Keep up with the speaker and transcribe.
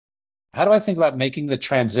how do I think about making the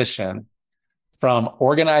transition from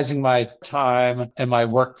organizing my time and my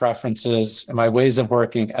work preferences and my ways of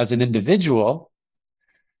working as an individual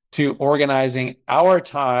to organizing our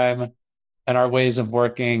time and our ways of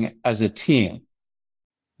working as a team?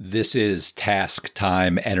 This is Task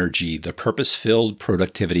Time Energy, the purpose-filled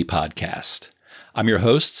productivity podcast. I'm your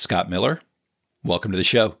host, Scott Miller. Welcome to the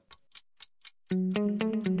show.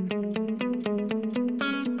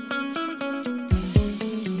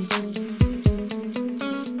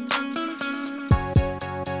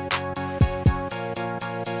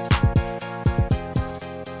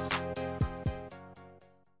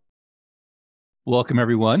 Welcome,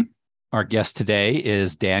 everyone. Our guest today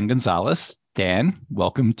is Dan Gonzalez. Dan,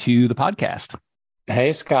 welcome to the podcast.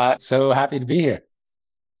 Hey, Scott. So happy to be here.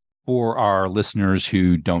 For our listeners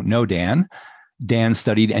who don't know Dan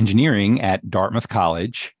studied engineering at Dartmouth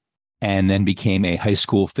College and then became a high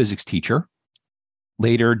school physics teacher.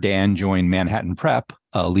 Later, Dan joined Manhattan Prep,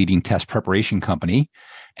 a leading test preparation company,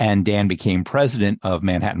 and Dan became president of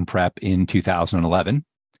Manhattan Prep in 2011.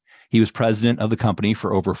 He was president of the company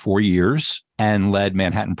for over 4 years and led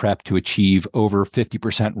Manhattan Prep to achieve over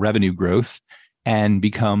 50% revenue growth and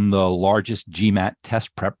become the largest GMAT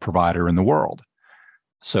test prep provider in the world.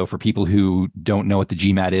 So for people who don't know what the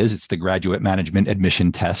GMAT is, it's the Graduate Management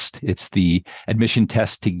Admission Test. It's the admission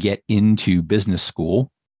test to get into business school.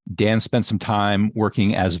 Dan spent some time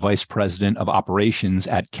working as vice president of operations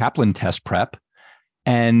at Kaplan Test Prep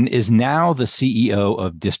and is now the CEO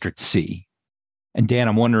of District C. And Dan,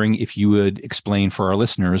 I'm wondering if you would explain for our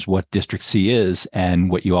listeners what District C is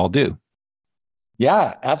and what you all do.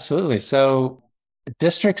 Yeah, absolutely. So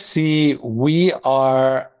District C, we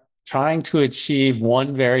are trying to achieve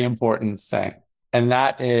one very important thing, and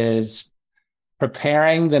that is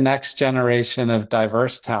preparing the next generation of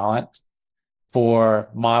diverse talent for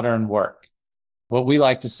modern work. What we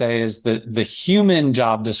like to say is that the human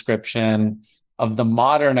job description of the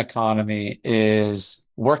modern economy is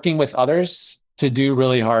working with others to do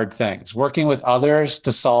really hard things, working with others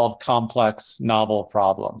to solve complex, novel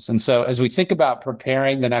problems. And so as we think about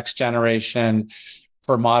preparing the next generation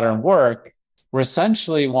for modern work, we're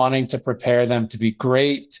essentially wanting to prepare them to be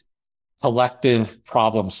great collective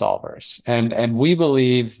problem solvers. And we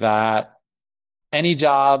believe that any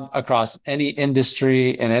job across any industry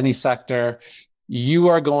in any sector, you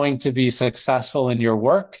are going to be successful in your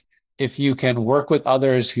work if you can work with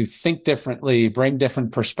others who think differently, bring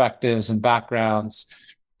different perspectives and backgrounds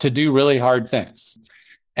to do really hard things.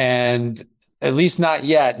 And at least not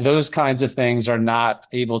yet, those kinds of things are not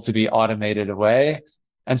able to be automated away.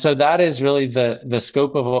 And so that is really the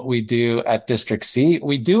scope of what we do at District C.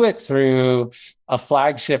 We do it through a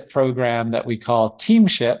flagship program that we call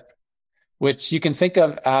Teamship, which you can think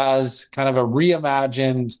of as kind of a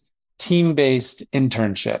reimagined team-based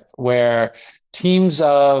internship where teams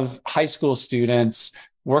of high school students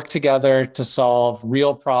work together to solve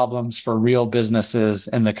real problems for real businesses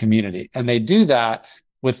in the community. And they do that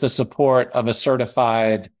with the support of a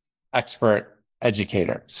certified expert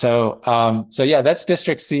educator. So yeah, that's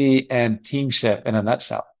District C and Teamship in a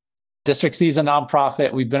nutshell. District C is a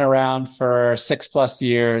nonprofit. We've been around for 6+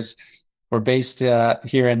 years. We're based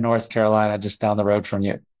here in North Carolina, just down the road from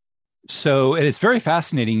you. So, and it's very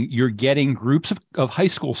fascinating. You're getting groups of high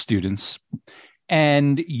school students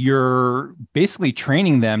and you're basically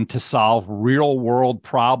training them to solve real world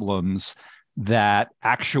problems that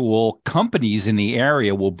actual companies in the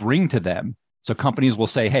area will bring to them. So companies will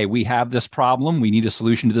say, hey, we have this problem. We need a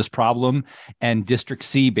solution to this problem. And District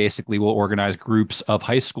C basically will organize groups of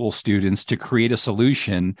high school students to create a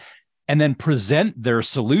solution and then present their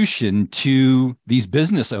solution to these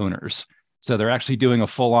business owners. So they're actually doing a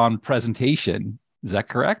full-on presentation. Is that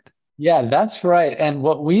correct? Yeah, that's right. And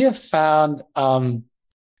what we have found, and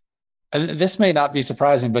this may not be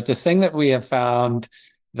surprising, but the thing that we have found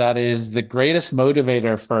that is the greatest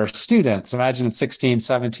motivator for students, imagine 16,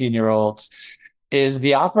 17-year-olds, is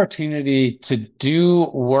the opportunity to do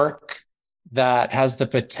work that has the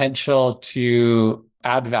potential to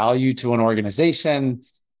add value to an organization,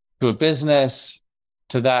 to a business,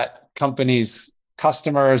 to that company's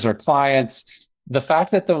customers or clients. The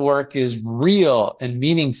fact that the work is real and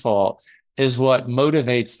meaningful is what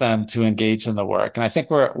motivates them to engage in the work. And I think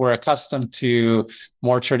we're accustomed to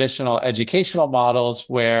more traditional educational models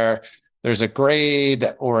where there's a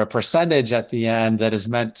grade or a percentage at the end that is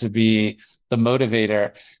meant to be the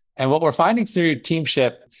motivator. And what we're finding through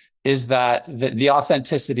Teamship is that the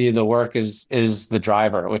authenticity of the work is the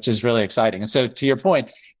driver, which is really exciting. And so to your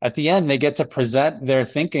point, at the end, they get to present their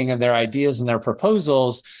thinking and their ideas and their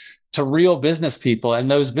proposals to real business people. And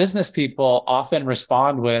those business people often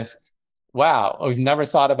respond with, wow, we've never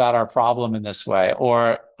thought about our problem in this way,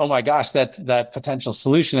 or, oh my gosh, that potential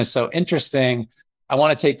solution is so interesting. I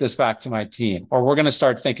want to take this back to my team, or we're going to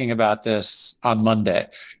start thinking about this on Monday.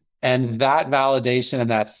 And that validation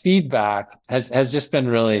and that feedback has just been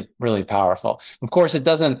really, really powerful. Of course, it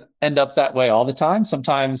doesn't end up that way all the time.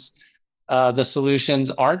 Sometimes the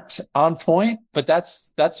solutions aren't on point, but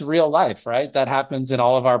that's real life, right? That happens in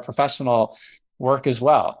all of our professional work as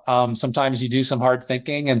well. Sometimes you do some hard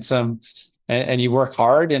thinking and you work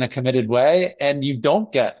hard in a committed way, and you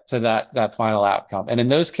don't get to that final outcome. And in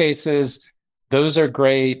those cases, those are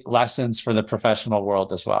great lessons for the professional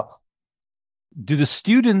world as well. Do the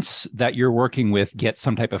students that you're working with get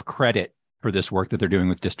some type of credit for this work that they're doing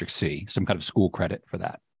with District C, some kind of school credit for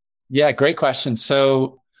that? Yeah, great question.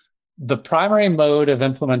 So the primary mode of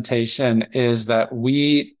implementation is that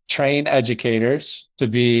we train educators to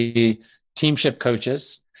be Teamship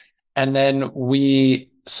coaches, and then we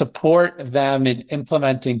support them in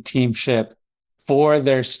implementing Teamship for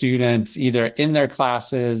their students, either in their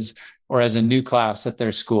classes or as a new class at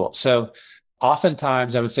their school. So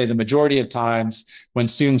oftentimes, I would say the majority of times when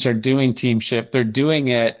students are doing Teamship, they're doing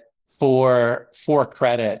it for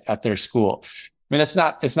credit at their school. I mean, it's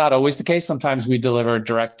not always the case. Sometimes we deliver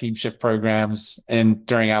direct Teamship programs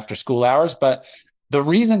during after school hours. But the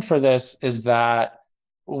reason for this is that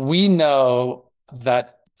we know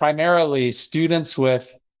that primarily students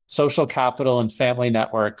with social capital and family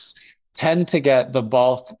networks tend to get the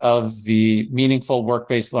bulk of the meaningful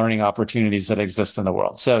work-based learning opportunities that exist in the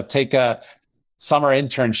world. So take a summer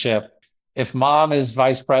internship. If mom is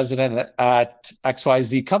vice president at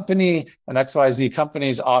XYZ company and XYZ company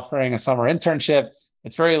is offering a summer internship,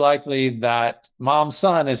 it's very likely that mom's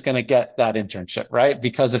son is going to get that internship, right?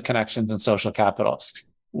 Because of connections and social capital.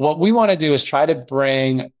 What we want to do is try to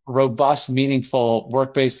bring robust, meaningful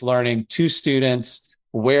work-based learning to students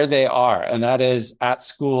where they are, and that is at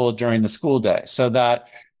school during the school day, so that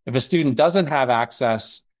if a student doesn't have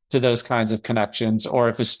access to those kinds of connections, or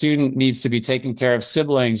if a student needs to be taking care of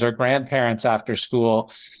siblings or grandparents after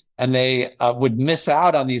school, and they would miss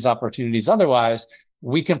out on these opportunities otherwise,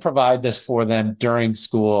 we can provide this for them during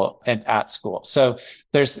school and at school. So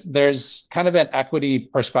there's kind of an equity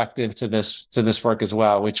perspective to this work as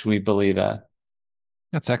well, which we believe in.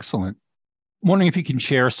 That's excellent. I'm wondering if you can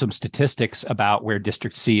share some statistics about where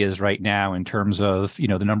District C is right now in terms of, the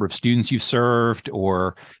number of students you've served,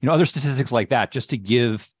 or, other statistics like that, just to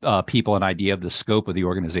give people an idea of the scope of the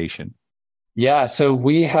organization. Yeah, so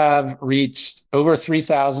we have reached over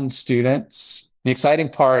 3,000 students. The exciting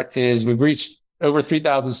part is we've reached over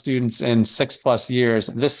 3,000 students in 6+ years.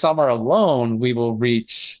 This summer alone, we will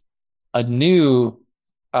reach a new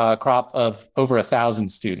crop of over 1,000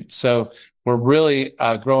 students. So we're really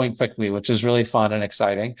growing quickly, which is really fun and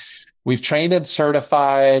exciting. We've trained and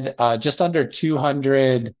certified just under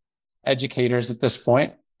 200 educators at this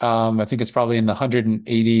point. I think it's probably in the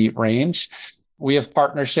 180 range. We have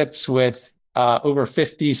partnerships with over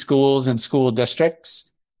 50 schools and school districts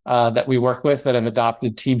that we work with that have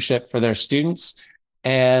adopted Teamship for their students.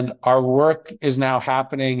 And our work is now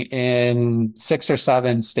happening in 6 or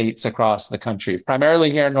 7 states across the country, primarily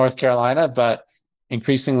here in North Carolina, but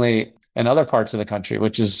increasingly in other parts of the country,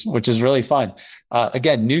 which is really fun.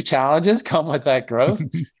 Again, new challenges come with that growth.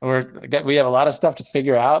 We have a lot of stuff to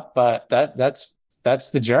figure out, but that's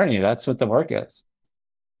the journey. That's what the work is.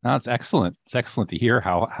 No, it's excellent. It's excellent to hear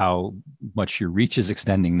how much your reach is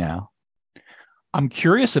extending now. I'm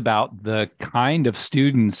curious about the kind of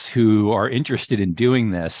students who are interested in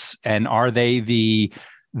doing this, and are they the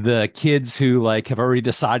kids who have already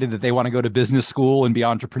decided that they want to go to business school and be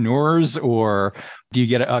entrepreneurs, or do you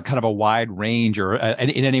get a kind of a wide range, or in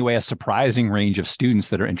any way a surprising range of students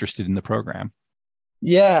that are interested in the program?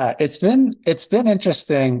 Yeah, it's been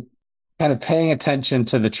interesting kind of paying attention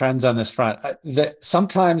to the trends on this front.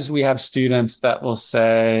 Sometimes we have students that will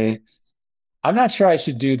say, I'm not sure I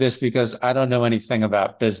should do this because I don't know anything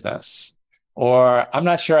about business, or I'm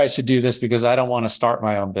not sure I should do this because I don't want to start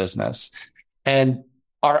my own business. And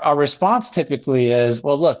our response typically is,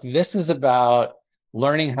 well, look, this is about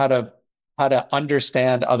learning how to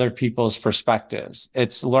understand other people's perspectives.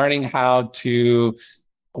 It's learning how to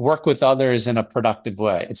work with others in a productive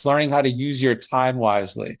way. It's learning how to use your time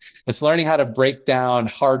wisely. It's learning how to break down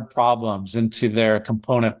hard problems into their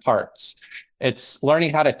component parts. It's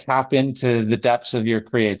learning how to tap into the depths of your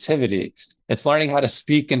creativity. It's learning how to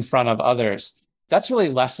speak in front of others. That's really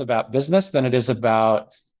less about business than it is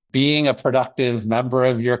about being a productive member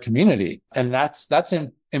of your community. And that's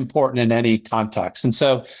important in any context. And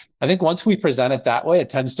so I think once we present it that way, it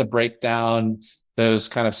tends to break down those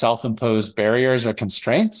kind of self-imposed barriers or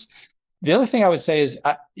constraints. The other thing I would say is,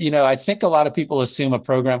 I think a lot of people assume a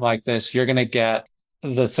program like this, you're going to get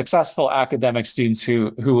the successful academic students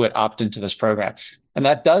who would opt into this program. And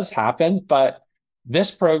that does happen, but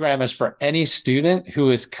this program is for any student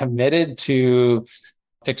who is committed to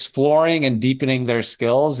exploring and deepening their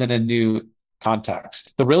skills in a new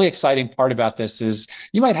context. The really exciting part about this is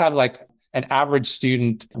you might have like an average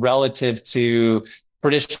student relative to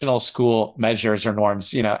traditional school measures or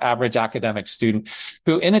norms, average academic student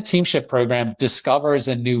who in a teamship program discovers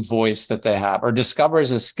a new voice that they have or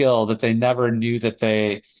discovers a skill that they never knew that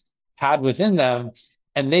they had within them.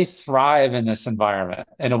 And they thrive in this environment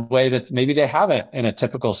in a way that maybe they haven't in a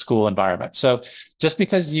typical school environment. So just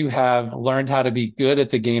because you have learned how to be good at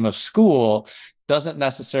the game of school doesn't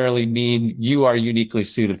necessarily mean you are uniquely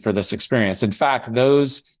suited for this experience. In fact,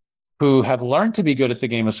 those who have learned to be good at the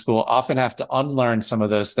game of school often have to unlearn some of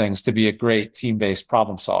those things to be a great team-based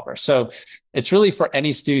problem solver. So it's really for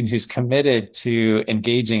any student who's committed to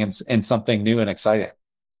engaging in something new and exciting.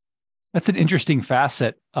 That's an interesting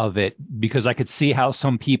facet of it, because I could see how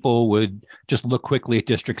some people would just look quickly at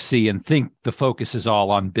District C and think the focus is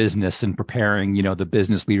all on business and preparing, the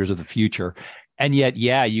business leaders of the future. And yet,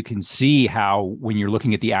 yeah, you can see how when you're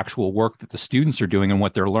looking at the actual work that the students are doing and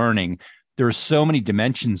what they're learning, there are so many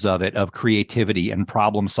dimensions of it, of creativity and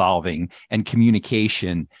problem solving and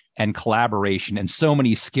communication and collaboration, and so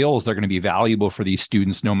many skills that are going to be valuable for these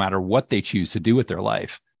students no matter what they choose to do with their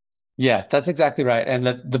life. Yeah, that's exactly right. And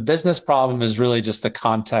the business problem is really just the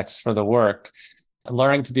context for the work.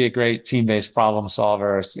 Learning to be a great team-based problem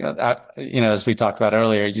solver, as we talked about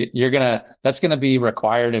earlier, that's gonna be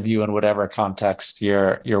required of you in whatever context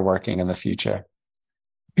you're working in the future.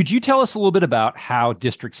 Could you tell us a little bit about how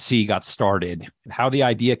District C got started, how the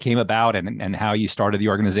idea came about, and how you started the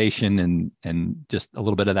organization, and just a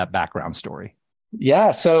little bit of that background story?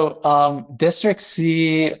 Yeah, so District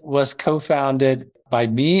C was co-founded by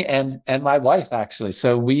me and my wife, actually.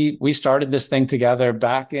 So we started this thing together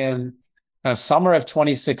back in kind of summer of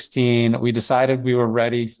 2016. We decided we were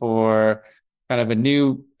ready for kind of a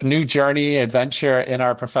new journey, adventure in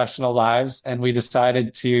our professional lives, and we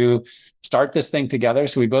decided to start this thing together.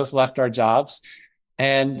 So we both left our jobs,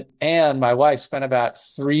 and my wife spent about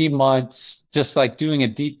 3 months just like doing a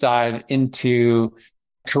deep dive into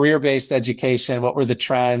career-based education. What were the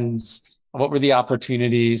trends? What were the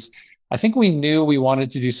opportunities? I think we knew we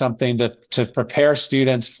wanted to do something to prepare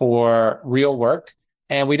students for real work.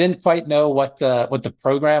 And we didn't quite know what the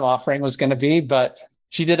program offering was going to be, but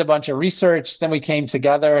she did a bunch of research. Then we came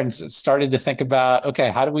together and started to think about, okay,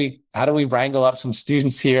 how do we wrangle up some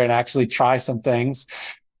students here and actually try some things?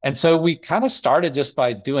 And so we kind of started just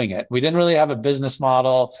by doing it. We didn't really have a business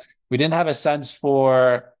model. We didn't have a sense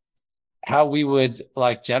for how we would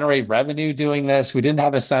like generate revenue doing this. We didn't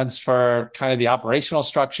have a sense for kind of the operational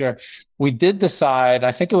structure. We did decide,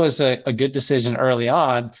 I think it was a good decision early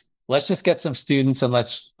on, let's just get some students and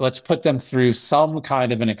let's put them through some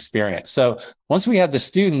kind of an experience. So once we had the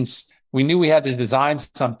students, we knew we had to design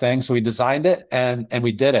something. So we designed it and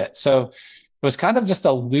we did it. So it was kind of just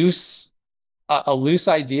a loose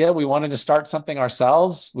idea. We wanted to start something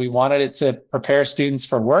ourselves. We wanted it to prepare students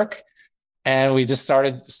for work. And we just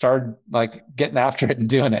started like getting after it and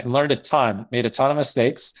doing it, and learned a ton, made a ton of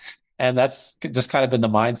mistakes. And that's just kind of been the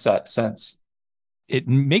mindset since. It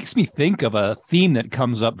makes me think of a theme that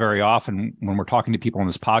comes up very often when we're talking to people on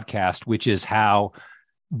this podcast, which is how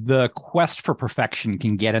the quest for perfection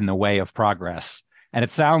can get in the way of progress. And it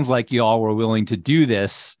sounds like you all were willing to do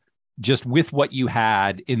this just with what you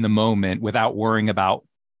had in the moment without worrying about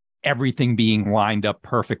everything being lined up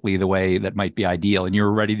perfectly the way that might be ideal. And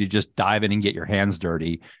you're ready to just dive in and get your hands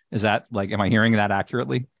dirty. Is that like, am I hearing that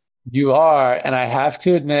accurately? You are. And I have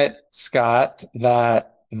to admit, Scott,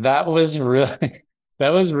 that was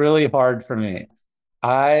really hard for me.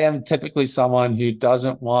 I am typically someone who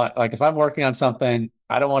doesn't want, like, if I'm working on something,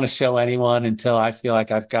 I don't want to show anyone until I feel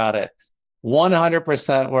like I've got it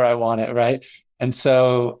 100% where I want it. Right. And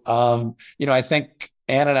so, I think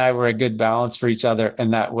Anne and I were a good balance for each other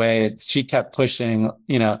in that way. She kept pushing,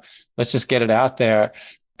 let's just get it out there.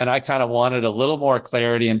 And I kind of wanted a little more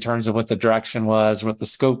clarity in terms of what the direction was, what the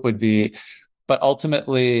scope would be. But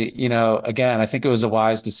ultimately, again, I think it was a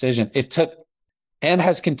wise decision. It took and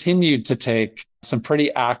has continued to take some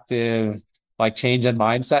pretty active like change in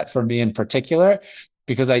mindset for me in particular,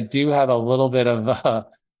 because I do have a little bit of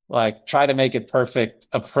like try to make it perfect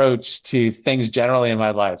approach to things generally in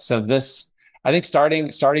my life. So I think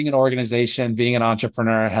starting an organization, being an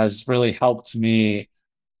entrepreneur has really helped me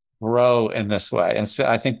grow in this way. And it's,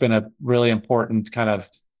 I think, been a really important kind of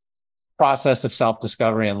process of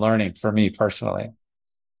self-discovery and learning for me personally.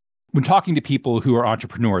 when talking to people who are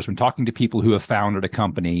entrepreneurs, when talking to people who have founded a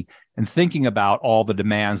company and thinking about all the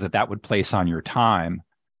demands that that would place on your time,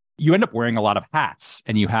 you end up wearing a lot of hats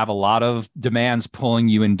and you have a lot of demands pulling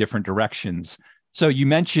you in different directions. So you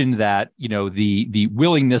mentioned that, the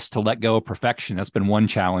willingness to let go of perfection, that's been one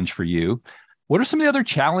challenge for you. What are some of the other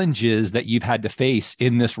challenges that you've had to face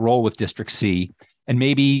in this role with District C, and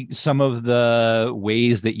maybe some of the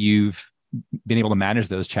ways that you've been able to manage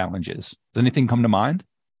those challenges? Does anything come to mind?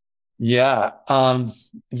 Yeah.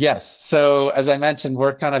 Yes. So as I mentioned,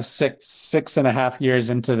 we're kind of 6.5 years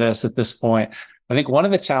into this at this point. I think one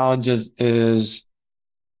of the challenges is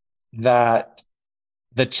that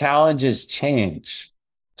the challenges change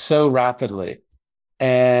so rapidly.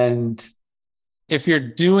 And if you're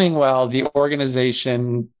doing well, the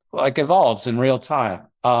organization like evolves in real time.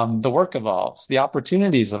 The work evolves, the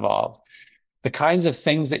opportunities evolve, the kinds of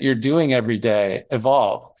things that you're doing every day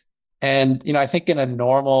evolve. And, I think in a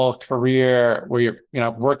normal career where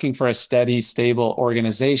you're, working for a steady, stable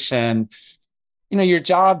organization, your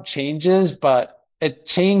job changes, but it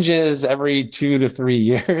changes every 2 to 3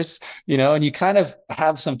 years, and you kind of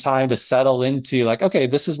have some time to settle into like, okay,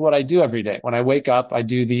 this is what I do every day. When I wake up, I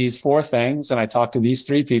do these 4 things and I talk to these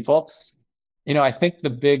 3 people. I think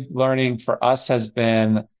the big learning for us has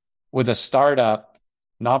been with a startup,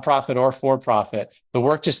 nonprofit or for profit, the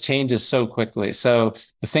work just changes so quickly. So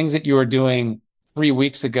the things that you were doing 3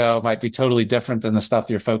 weeks ago might be totally different than the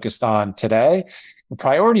stuff you're focused on today. The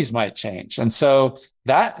priorities might change. And so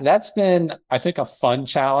that's been, I think, a fun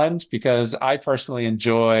challenge because I personally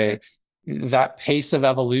enjoy that pace of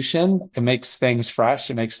evolution. It makes things fresh.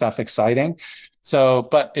 It makes stuff exciting. So,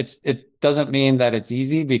 but it doesn't mean that it's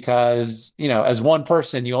easy because, as one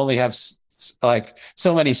person, you only have like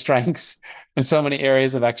so many strengths and so many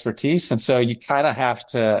areas of expertise. And so you kind of have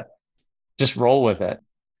to just roll with it.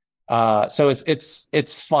 So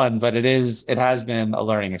it's fun, but it has been a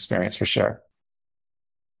learning experience for sure.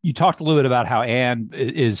 You talked a little bit about how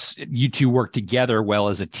you two work together well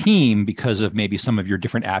as a team because of maybe some of your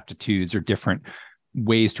different aptitudes or different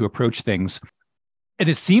ways to approach things. And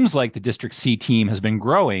it seems like the District C team has been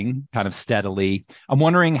growing kind of steadily. I'm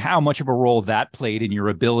wondering how much of a role that played in your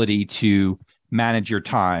ability to manage your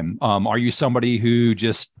time. Are you somebody who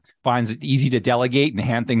just finds it easy to delegate and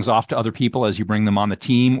hand things off to other people as you bring them on the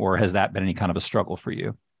team, or has that been any kind of a struggle for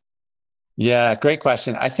you? Yeah, great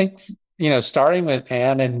question. I think, starting with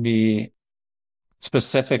Anne and me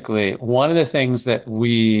specifically, one of the things that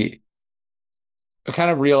we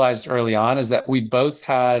kind of realized early on is that we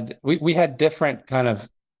had different kind of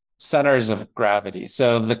centers of gravity.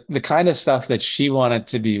 So the kind of stuff that she wanted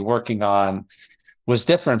to be working on was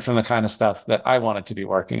different from the kind of stuff that I wanted to be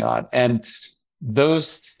working on. And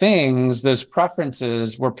those things, those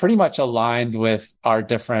preferences were pretty much aligned with our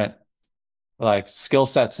different like skill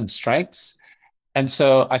sets and strengths. And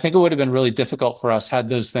so I think it would have been really difficult for us had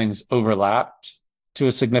those things overlapped to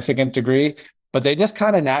a significant degree, but they just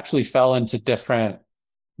kind of naturally fell into different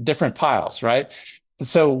piles, right? And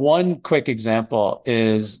so one quick example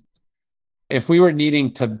is if we were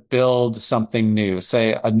needing to build something new,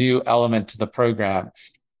 say a new element to the program,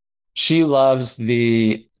 she loves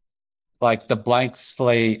the blank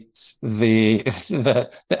slate, the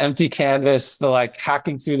empty canvas, the like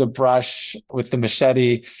hacking through the brush with the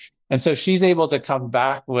machete. And so she's able to come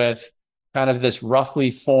back with kind of this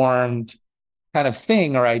roughly formed kind of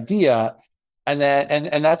thing or idea. And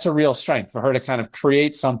that's a real strength for her to kind of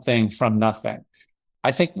create something from nothing.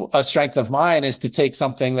 I think a strength of mine is to take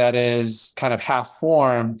something that is kind of half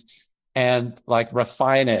formed and like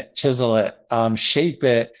refine it, chisel it, shape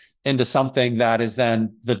it into something that is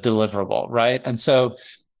then the deliverable, right? And so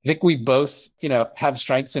I think we both, have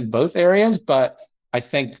strengths in both areas, but I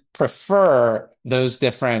think prefer those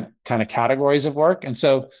different kind of categories of work. And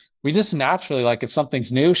so we just naturally, like if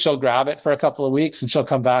something's new, she'll grab it for a couple of weeks and she'll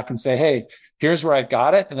come back and say, hey, here's where I've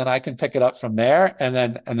got it. And then I can pick it up from there and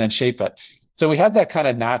then shape it. So we had that kind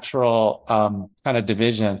of natural kind of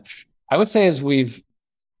division. I would say as we've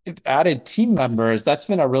added team members, that's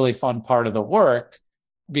been a really fun part of the work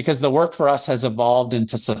because the work for us has evolved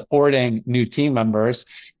into supporting new team members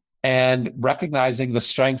and recognizing the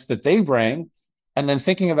strengths that they bring, and then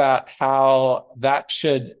thinking about how that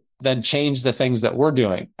should then change the things that we're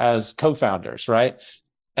doing as co-founders, right?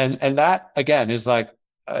 And that again is like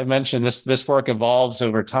I mentioned, this work evolves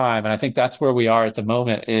over time, and I think that's where we are at the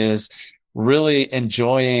moment is really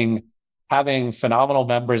enjoying having phenomenal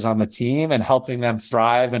members on the team and helping them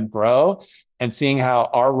thrive and grow, and seeing how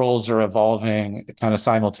our roles are evolving kind of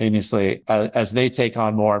simultaneously as they take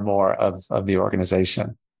on more and more of the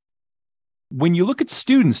organization. When you look at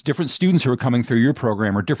students, different students who are coming through your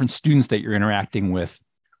program or different students that you're interacting with,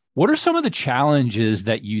 What are some of the challenges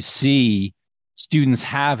that you see students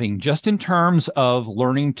having just in terms of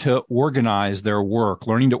learning to organize their work,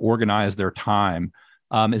 learning to organize their time?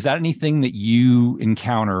 Is that anything that you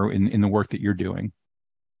encounter in the work that you're doing?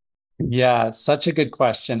 Yeah, such a good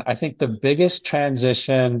question. I think the biggest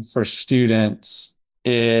transition for students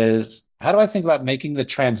is how do I think about making the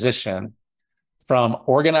transition from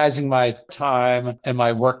organizing my time and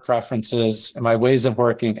my work preferences and my ways of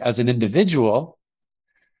working as an individual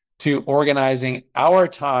to organizing our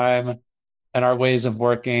time and our ways of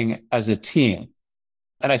working as a team.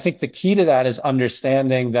 And I think the key to that is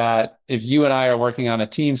understanding that if you and I are working on a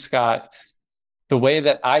team, Scott, the way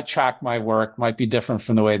that I track my work might be different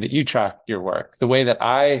from the way that you track your work. The way that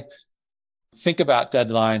I think about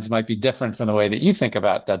deadlines might be different from the way that you think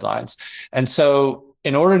about deadlines. And so,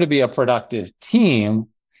 in order to be a productive team,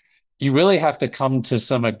 you really have to come to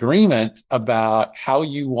some agreement about how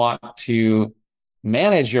you want to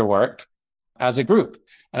manage your work as a group.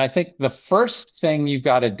 And I think the first thing you've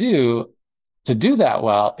got to do that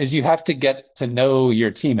well is you have to get to know your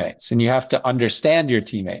teammates and you have to understand your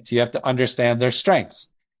teammates. You have to understand their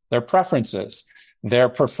strengths, their preferences, their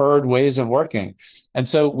preferred ways of working. And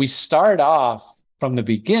so we start off from the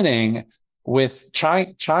beginning with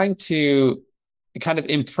trying to kind of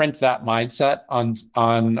imprint that mindset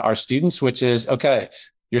on our students, which is, okay,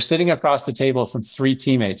 you're sitting across the table from three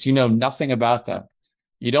teammates. You know nothing about them.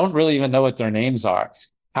 You don't really even know what their names are.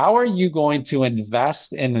 How are you going to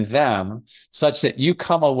invest in them such that you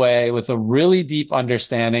come away with a really deep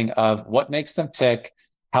understanding of what makes them tick,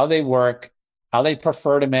 how they work, how they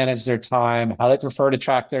prefer to manage their time, how they prefer to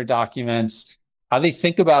track their documents, how they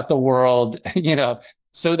think about the world,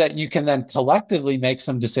 so that you can then collectively make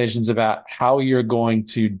some decisions about how you're going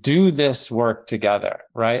to do this work together,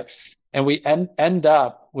 right? And we end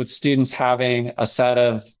up with students having a set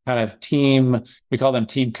of kind of we call them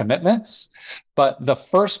team commitments. But the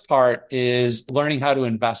first part is learning how to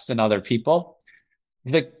invest in other people.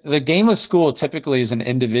 The game of school typically is an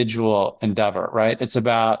individual endeavor, right? It's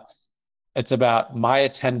about my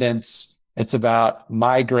attendance. It's about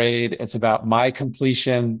my grade. It's about my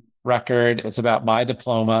completion record. It's about my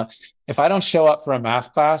diploma. If I don't show up for a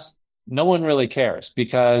math class, no one really cares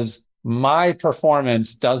because my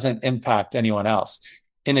performance doesn't impact anyone else.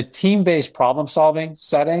 In a team-based problem-solving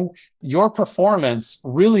setting, your performance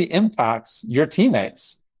really impacts your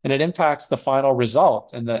teammates, and it impacts the final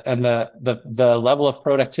result and the level of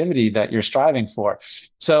productivity that you're striving for.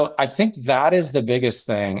 So I think that is the biggest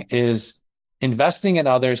thing: is investing in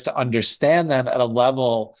others to understand them at a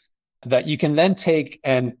level that you can then take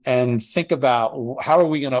and think about how are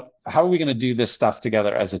we going to do this stuff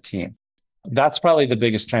together as a team. That's probably the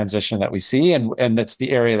biggest transition that we see. And that's the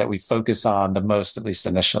area that we focus on the most, at least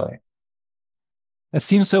initially. That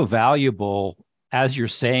seems so valuable as you're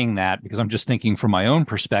saying that, because I'm just thinking from my own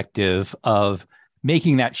perspective of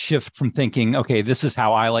making that shift from thinking, okay, this is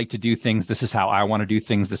how I like to do things. This is how I want to do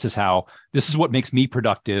things. This is what makes me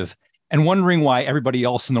productive. And wondering why everybody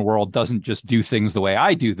else in the world doesn't just do things the way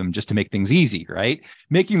I do them just to make things easy, right?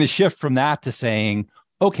 Making the shift from that to saying,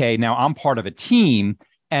 okay, now I'm part of a team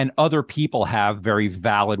and other people have very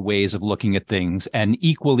valid ways of looking at things and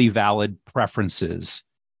equally valid preferences.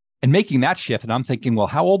 And making that shift. And I'm thinking, well,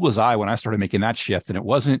 how old was I when I started making that shift? And it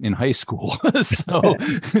wasn't in high school. So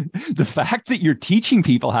the fact that you're teaching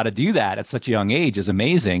people how to do that at such a young age is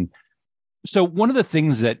amazing. So one of the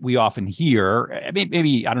things that we often hear, I mean,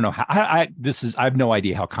 maybe, I don't know how I have no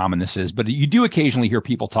idea how common this is, but you do occasionally hear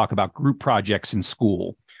people talk about group projects in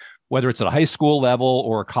school, whether it's at a high school level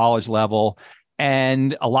or a college level.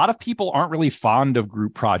 And a lot of people aren't really fond of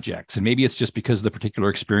group projects. And maybe it's just because of the particular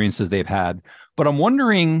experiences they've had. But I'm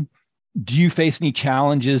wondering, do you face any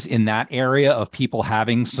challenges in that area of people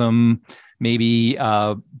having some maybe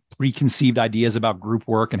preconceived ideas about group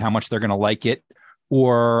work and how much they're going to like it?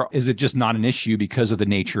 Or is it just not an issue because of the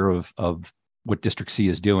nature of what District C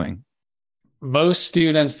is doing? Most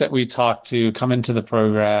students that we talk to come into the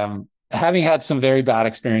program having had some very bad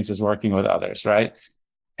experiences working with others, right?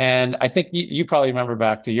 And I think you probably remember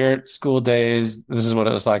back to your school days. This is what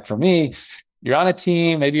it was like for me. You're on a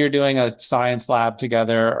team, maybe you're doing a science lab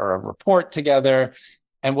together or a report together.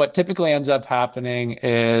 And what typically ends up happening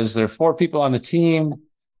is there are 4 people on the team.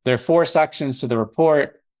 There are 4 sections to the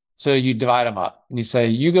report. So you divide them up and you say,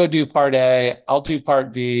 you go do part A, I'll do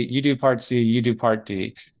part B, you do part C, you do part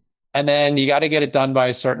D. And then you got to get it done by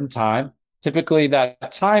a certain time. Typically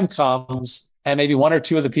that time comes and maybe 1 or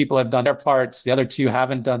 2 of the people have done their parts. The other 2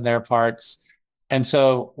 haven't done their parts. And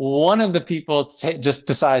so one of the people just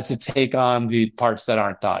decides to take on the parts that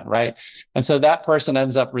aren't done, right? And so that person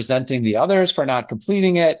ends up resenting the others for not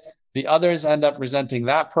completing it. The others end up resenting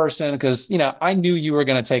that person because, I knew you were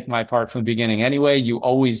going to take my part from the beginning anyway. You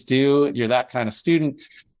always do. You're that kind of student.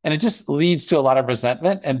 And it just leads to a lot of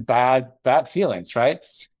resentment and bad feelings, right?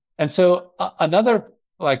 And so another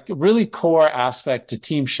like really core aspect to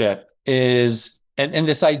teamship is and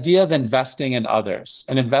this idea of investing in others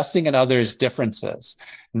and investing in others' differences,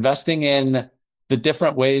 investing in the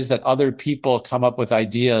different ways that other people come up with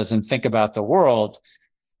ideas and think about the world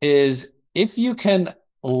is if you can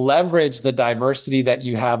leverage the diversity that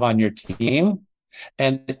you have on your team,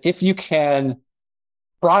 and if you can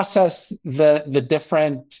process the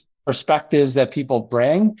different perspectives that people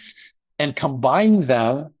bring and combine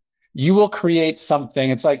them, you will create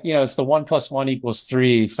something. It's like, it's the 1+1 =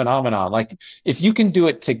 3 phenomenon. Like if you can do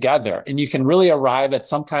it together and you can really arrive at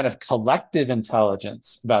some kind of collective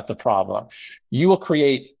intelligence about the problem, you will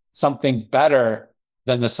create something better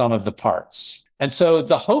than the sum of the parts. And so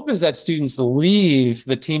the hope is that students leave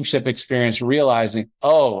the teamship experience realizing,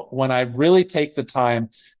 oh, when I really take the time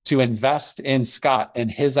to invest in Scott and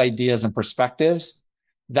his ideas and perspectives,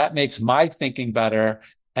 that makes my thinking better.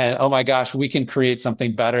 And oh my gosh, we can create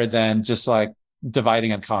something better than just like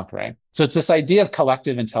dividing and conquering. So it's this idea of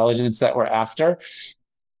collective intelligence that we're after.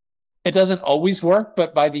 It doesn't always work,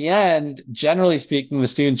 but by the end, generally speaking, the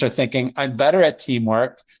students are thinking, I'm better at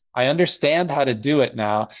teamwork. I understand how to do it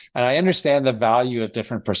now, and I understand the value of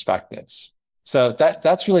different perspectives. So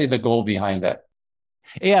that's really the goal behind it.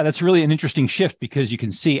 Yeah, that's really an interesting shift because you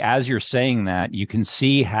can see, as you're saying that, you can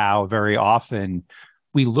see how very often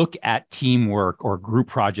we look at teamwork or group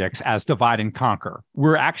projects as divide and conquer.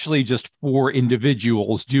 We're actually just 4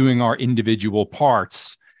 individuals doing our individual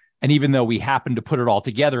parts. And even though we happen to put it all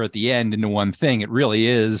together at the end into one thing, it really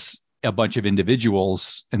is a bunch of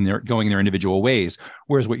individuals and they're going their individual ways.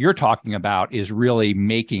 Whereas what you're talking about is really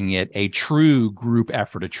making it a true group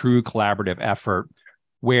effort, a true collaborative effort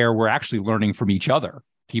where we're actually learning from each other.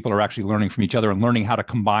 People are actually learning from each other and learning how to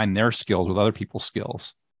combine their skills with other people's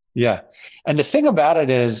skills. Yeah. And the thing about it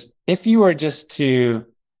is, if you were just to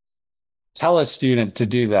tell a student to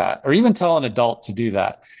do that, or even tell an adult to do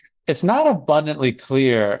that, it's not abundantly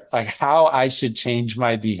clear like how I should change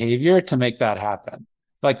my behavior to make that happen.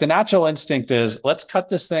 Like the natural instinct is, let's cut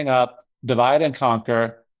this thing up, divide and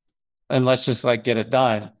conquer, and let's just like get it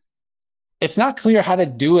done. It's not clear how to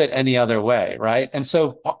do it any other way, right? And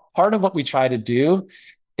so part of what we try to do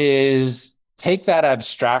is take that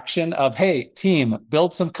abstraction of, hey, team,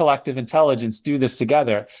 build some collective intelligence, do this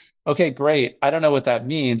together. Okay, great. I don't know what that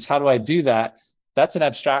means. How do I do that? That's an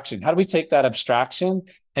abstraction. How do we take that abstraction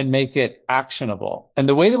and make it actionable? And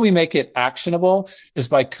the way that we make it actionable is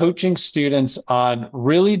by coaching students on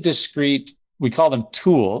really discrete, we call them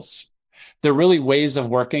tools. They're really ways of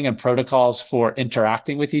working and protocols for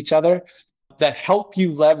interacting with each other that help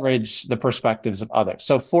you leverage the perspectives of others.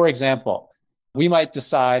 So for example, we might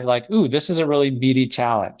decide like, ooh, this is a really meaty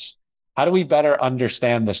challenge. How do we better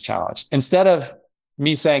understand this challenge? Instead of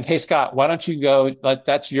me saying, hey, Scott, why don't you go,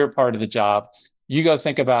 that's your part of the job. You go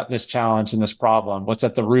think about this challenge and this problem. What's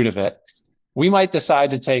at the root of it? We might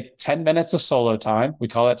decide to take 10 minutes of solo time. We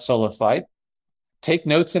call it solo flight. Take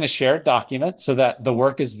notes in a shared document so that the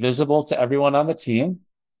work is visible to everyone on the team.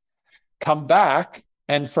 Come back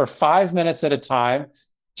and for 5 minutes at a time,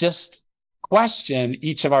 just question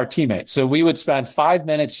each of our teammates. So we would spend 5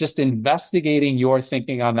 minutes just investigating your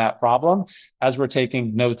thinking on that problem as we're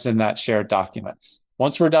taking notes in that shared document.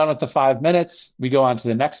 Once we're done with the 5 minutes, we go on to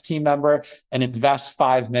the next team member and invest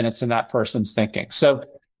 5 minutes in that person's thinking. So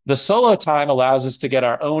the solo time allows us to get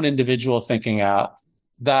our own individual thinking out.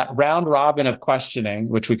 That round robin of questioning,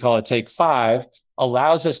 which we call a take 5,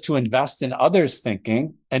 allows us to invest in others'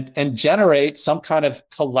 thinking and generate some kind of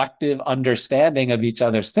collective understanding of each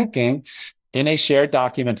other's thinking in a shared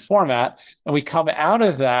document format. And we come out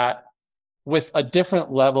of that with a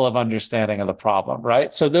different level of understanding of the problem,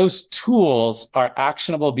 right? So those tools are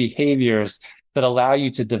actionable behaviors that allow you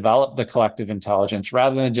to develop the collective intelligence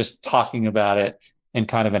rather than just talking about it in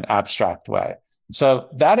kind of an abstract way. So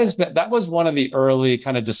that was one of the early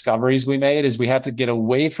kind of discoveries we made, is we had to get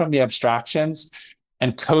away from the abstractions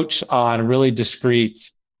and coach on really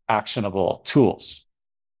discrete, actionable tools.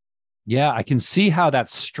 Yeah, I can see how that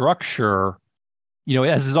structure,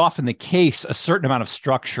 as is often the case, a certain amount of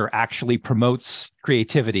structure actually promotes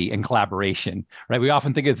creativity and collaboration, right? We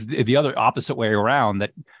often think it's the other opposite way around,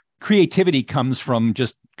 that creativity comes from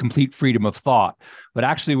just complete freedom of thought. But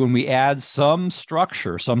actually, when we add some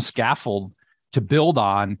structure, some scaffold to build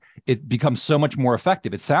on, it becomes so much more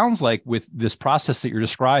effective. It sounds like with this process that you're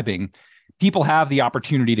describing, people have the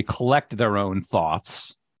opportunity to collect their own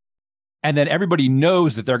thoughts. And then everybody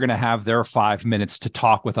knows that they're going to have their 5 minutes to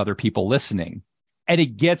talk with other people listening. And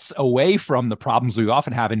it gets away from the problems we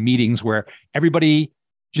often have in meetings where everybody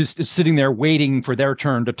just is sitting there waiting for their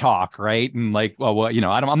turn to talk, right? And like, well,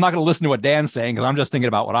 I'm not going to listen to what Dan's saying because I'm just thinking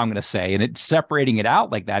about what I'm going to say. And it's separating it out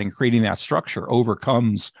like that and creating that structure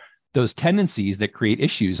overcomes those tendencies that create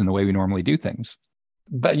issues in the way we normally do things.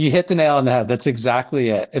 But you hit the nail on the head. That's exactly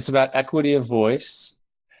it. It's about equity of voice.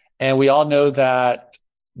 And we all know that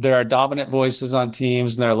there are dominant voices on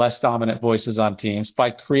teams and there are less dominant voices on teams.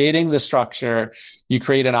 By creating the structure, you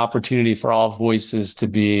create an opportunity for all voices to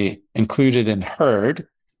be included and heard.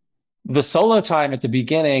 The solo time at the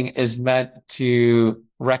beginning is meant to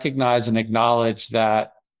recognize and acknowledge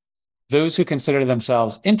that those who consider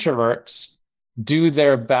themselves introverts do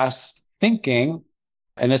their best thinking,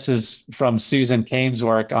 and this is from Susan Cain's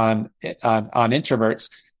work on introverts,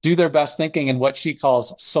 do their best thinking in what she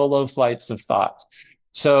calls solo flights of thought.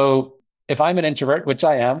 So if I'm an introvert, which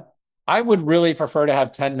I am, I would really prefer to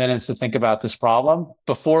have 10 minutes to think about this problem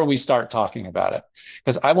before we start talking about it,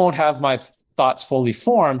 because I won't have my thoughts fully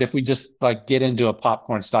formed if we just like get into a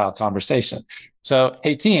popcorn style conversation. So,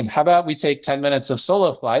 hey team, how about we take 10 minutes of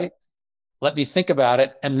solo flight? Let me think about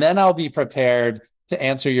it. And then I'll be prepared to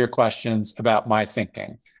answer your questions about my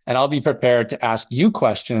thinking. And I'll be prepared to ask you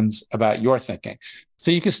questions about your thinking. So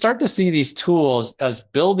you can start to see these tools as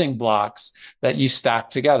building blocks that you stack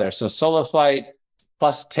together. So solo flight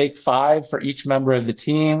plus take 5 for each member of the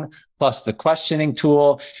team, plus the questioning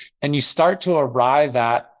tool. And you start to arrive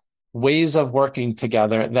at ways of working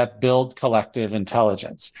together that build collective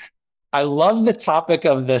intelligence. I love the topic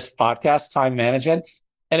of this podcast, time management.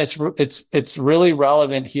 And it's really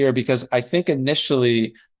relevant here because I think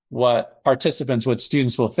initially what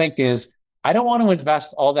students will think is, I don't want to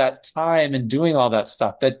invest all that time in doing all that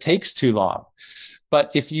stuff. That takes too long.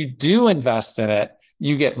 But if you do invest in it,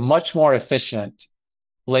 you get much more efficient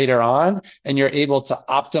later on, and you're able to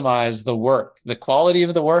optimize the work, the quality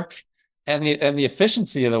of the work, and the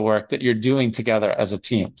efficiency of the work that you're doing together as a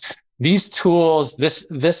team. These tools,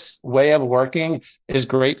 this way of working is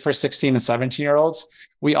great for 16 and 17-year-olds.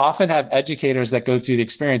 We often have educators that go through the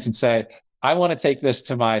experience and say, I want to take this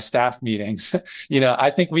to my staff meetings. I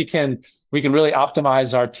think we can really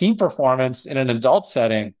optimize our team performance in an adult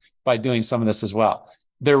setting by doing some of this as well.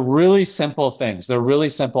 They're really simple things. They're really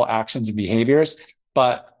simple actions and behaviors,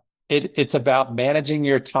 but it's about managing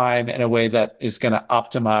your time in a way that is going to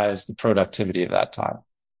optimize the productivity of that time.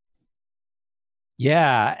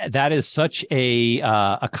 Yeah, that is such a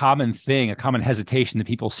common thing, a common hesitation that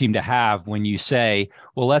people seem to have when you say,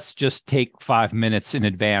 well, let's just take 5 minutes in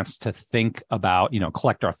advance to think about,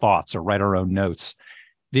 collect our thoughts or write our own notes.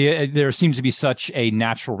 There seems to be such a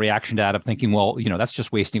natural reaction to that of thinking, well, that's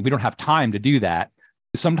just wasting. We don't have time to do that.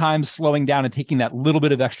 Sometimes slowing down and taking that little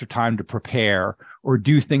bit of extra time to prepare or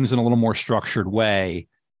do things in a little more structured way.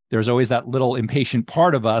 There's always that little impatient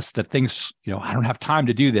part of us that thinks, I don't have time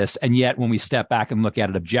to do this. And yet when we step back and look at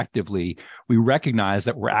it objectively, we recognize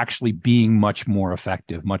that we're actually being much more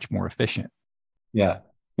effective, much more efficient. Yeah.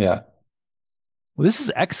 Yeah. Well, this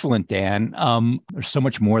is excellent, Dan. There's so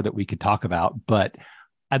much more that we could talk about, but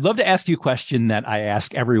I'd love to ask you a question that I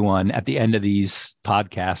ask everyone at the end of these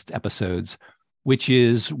podcast episodes, which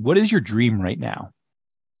is, what is your dream right now?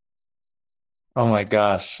 Oh my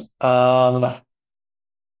gosh.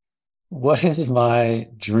 What is my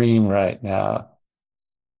dream right now?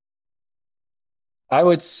 I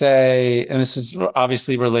would say, and this is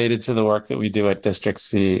obviously related to the work that we do at District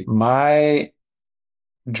C, my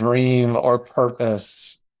dream or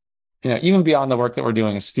purpose, even beyond the work that we're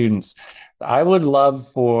doing as students, I would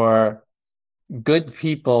love for good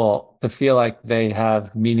people to feel like they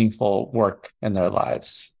have meaningful work in their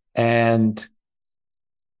lives. And,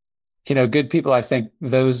 good people, I think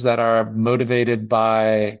those that are motivated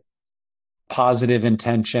by positive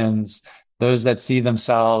intentions, those that see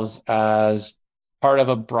themselves as part of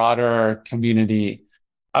a broader community.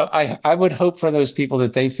 I would hope for those people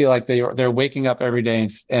that they feel like they're waking up every day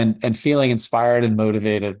and feeling inspired and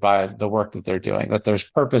motivated by the work that they're doing, that there's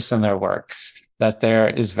purpose in their work, that there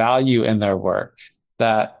is value in their work,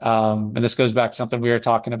 that, and this goes back to something we were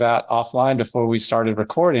talking about offline before we started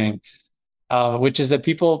recording, which is that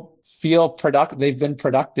people feel productive. They've been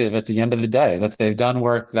productive at the end of the day, that they've done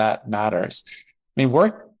work that matters. I mean,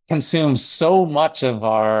 work consumes so much of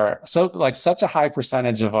such a high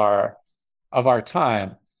percentage of our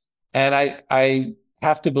time. And I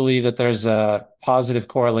have to believe that there's a positive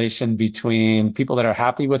correlation between people that are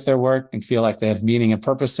happy with their work and feel like they have meaning and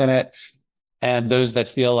purpose in it, and those that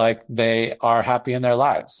feel like they are happy in their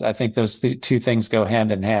lives. I think those two things go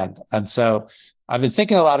hand in hand. And so I've been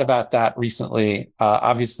thinking a lot about that recently,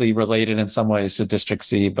 obviously related in some ways to District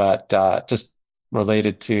C, but just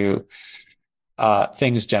related to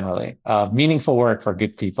things generally. Meaningful work for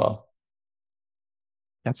good people.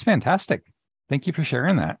 That's fantastic. Thank you for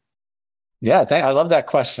sharing that. Yeah, I love that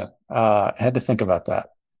question. I had to think about that.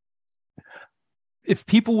 If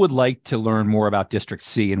people would like to learn more about District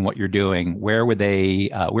C and what you're doing, where would they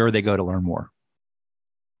go to learn more?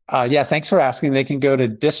 Yeah, thanks for asking. They can go to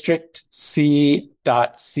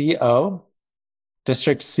districtc.co,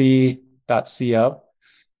 districtc.co.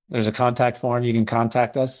 There's a contact form. You can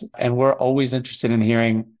contact us. And we're always interested in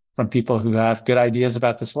hearing from people who have good ideas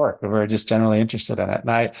about this work, or we're just generally interested in it.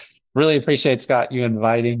 And I really appreciate, Scott, you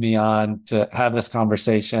inviting me on to have this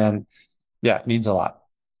conversation. Yeah, it means a lot.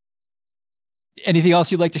 Anything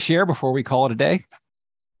else you'd like to share before we call it a day?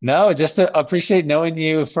 No, just to appreciate knowing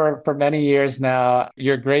you for many years now.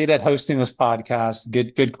 You're great at hosting this podcast.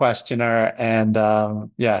 Good questioner, and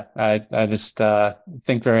yeah, I just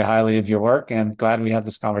think very highly of your work, and glad we have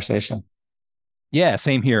this conversation. Yeah,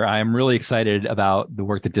 same here. I'm really excited about the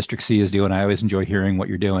work that District C is doing. I always enjoy hearing what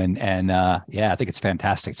you're doing, and yeah, I think it's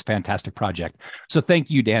fantastic. It's a fantastic project. So thank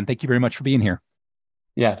you, Dan. Thank you very much for being here.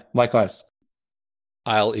 Yeah, likewise.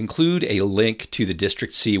 I'll include a link to the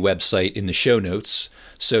District C website in the show notes,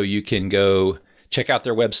 so you can go check out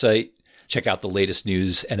their website, check out the latest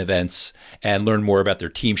news and events, and learn more about their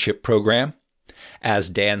Teamship program. As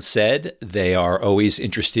Dan said, they are always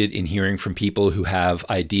interested in hearing from people who have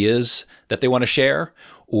ideas that they want to share,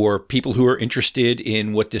 or people who are interested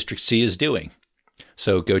in what District C is doing.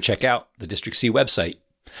 So go check out the District C website.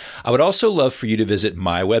 I would also love for you to visit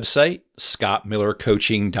my website,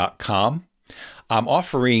 scottmillercoaching.com. I'm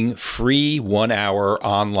offering free 1-hour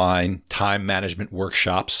online time management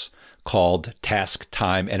workshops called Task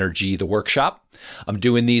Time Energy, the workshop. I'm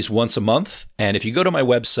doing these once a month. And if you go to my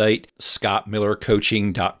website,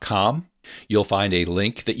 scottmillercoaching.com, you'll find a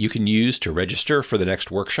link that you can use to register for the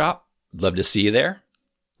next workshop. Love to see you there.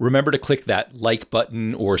 Remember to click that like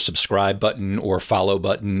button or subscribe button or follow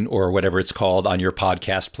button or whatever it's called on your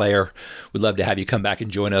podcast player. We'd love to have you come back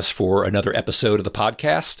and join us for another episode of the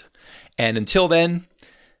podcast. And until then,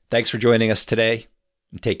 thanks for joining us today,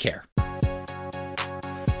 and take care.